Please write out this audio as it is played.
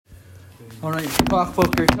All right,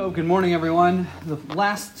 good morning, everyone. The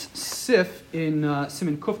last sif in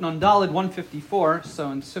Siman Kuf Nun Daled 154.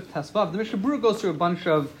 So in Sif Tesvav, the Mishnah Berurah goes through a bunch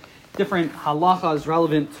of different halachas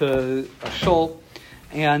relevant to a shul,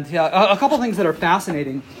 and a couple things that are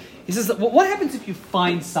fascinating. He says, what happens if you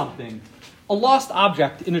find something, a lost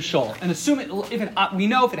object in a shul, and assume we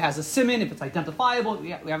know if it has a siman, if it's identifiable, we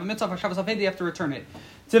have a mitzvah for Shabbos Aveda, you have to return it.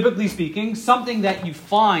 Typically speaking, something that you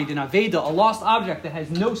find in Aveda, a lost object that has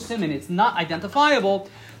no siman, it's not identifiable.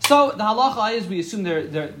 So the halacha is, we assume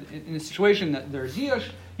they're in a situation that there's yish,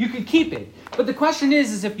 you could keep it. But the question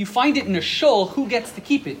is if you find it in a shul, who gets to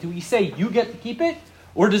keep it? Do we say you get to keep it,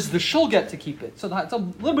 or does the shul get to keep it? So that's a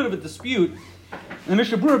little bit of a dispute. And the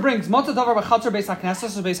Mishnah Berurah brings,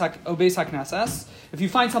 if you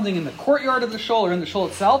find something in the courtyard of the shul or in the shul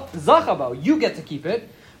itself, zachabo, you get to keep it.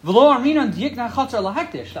 The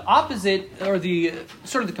opposite, or the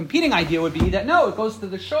sort of the competing idea would be that no, it goes to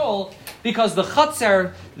the shul because the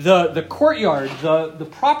chatzar, the courtyard, the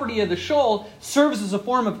property of the shul serves as a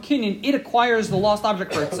form of kinyan. It acquires the lost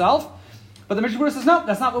object for itself. But the Mishnah Berurah says no,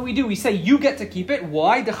 that's not what we do. We say you get to keep it.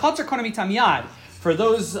 Why? The chatzar konami tamiyad. For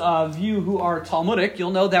those of you who are Talmudic,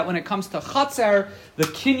 you'll know that when it comes to chatzar, the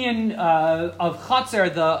kinyan of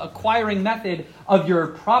chatzar, the acquiring method of your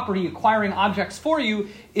property, acquiring objects for you,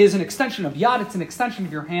 is an extension of yad. It's an extension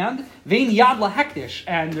of your hand. Vein yad lahektish,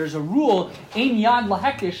 and there's a rule, ein yad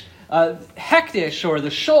lahektish. Hektish, or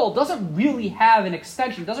the shul, doesn't really have an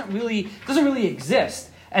extension. Doesn't really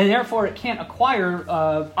exist. And therefore it can't acquire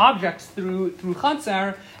objects through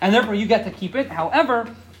chatzar, and therefore you get to keep it.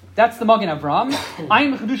 However, that's the Magen Avram.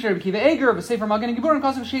 I'm Mechadusha Rabbi Akiva Eiger, B'Sefer Magen and Gibur, and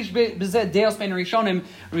Kosev Sheish B'Zeh Deos Ben Rishonim.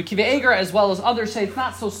 Rabbi Akiva Eiger, as well as others, say it's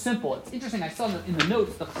not so simple. It's interesting. I saw in the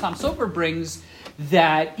notes the Chassam Sofer brings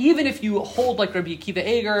that even if you hold like Rabbi Akiva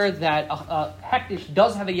Eiger that hektish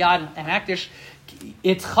does have a yad, and hektish,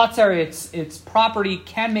 its chatzar, its property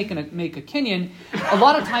can make a kinyan. A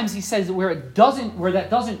lot of times he says where that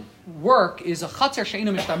doesn't work is a chatzar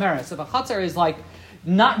she'eino mishtameres. If a chatzar is like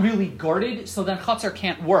not really guarded, so then chatzar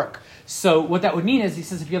can't work. So what that would mean is, he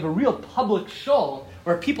says, if you have a real public shul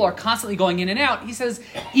where people are constantly going in and out, he says,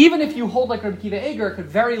 even if you hold like Rabbi Akiva Eiger, it could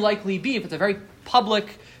very likely be, if it's a very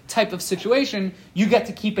public type of situation, you get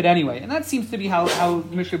to keep it anyway. And that seems to be how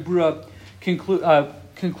Mishnah Berurah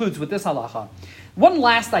concludes with this halacha. One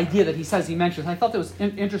last idea that he mentions, and I thought that was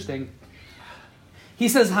interesting. He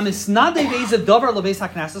says, someone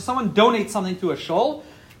donates something to a shul,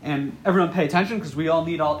 and everyone pay attention because we all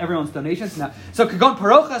need everyone's donations now. So kagon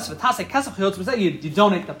parochas v'tasei kesach chiyotz, you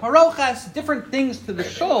donate the parochas, different things to the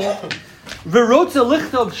shul. V'rotze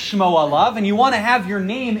lichtov shmo alav, and you want to have your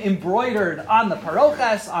name embroidered on the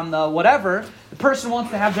parochas, on the whatever. The person wants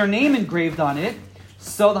to have their name engraved on it.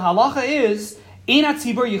 So the halacha is ein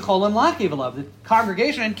hatzibur yicholim lakev alav. The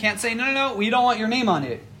congregation can't say no, we don't want your name on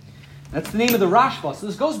it. That's the name of the Rashba. So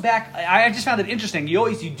this goes back, I just found it interesting.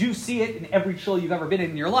 You do see it in every shul you've ever been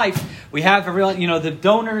in your life. We have everyone, the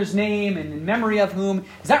donor's name and in memory of whom.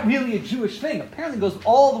 Is that really a Jewish thing? Apparently it goes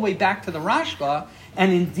all the way back to the Rashba.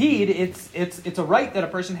 And indeed, it's a right that a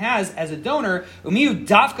person has as a donor. You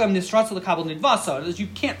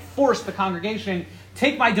can't force the congregation,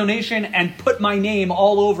 take my donation and put my name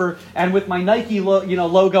all over and with my Nike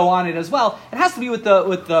logo on it as well. It has to be with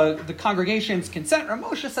the congregation's consent. Rav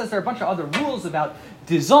Moshe says there are a bunch of other rules about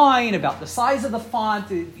design, about the size of the font.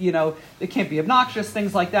 It can't be obnoxious,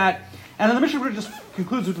 things like that. And then the Mishnah Berurah just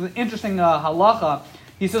concludes with an interesting halacha.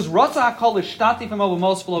 He says, "Ratza hakol ishtati f'mo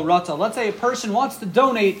b'mosflo ratza." Let's say a person wants to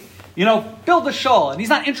donate, build a shul, and he's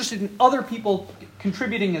not interested in other people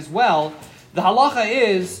contributing as well. The halacha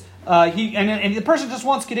is, and the person just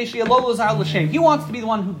wants Kadesh Yalolo Zar L'Shem. He wants to be the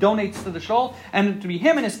one who donates to the shul, and to be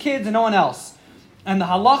him and his kids and no one else. And the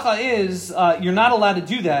halacha is, you're not allowed to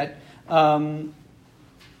do that.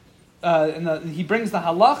 He brings the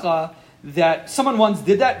halacha that someone once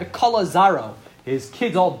did that, B'Kala Zaro. His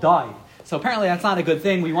kids all died. So apparently that's not a good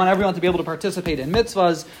thing. We want everyone to be able to participate in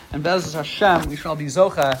mitzvahs, and Be'ez Hashem, we shall be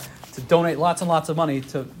zocha to donate lots and lots of money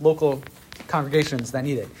to local congregations that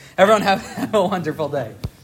need it. Everyone have a wonderful day.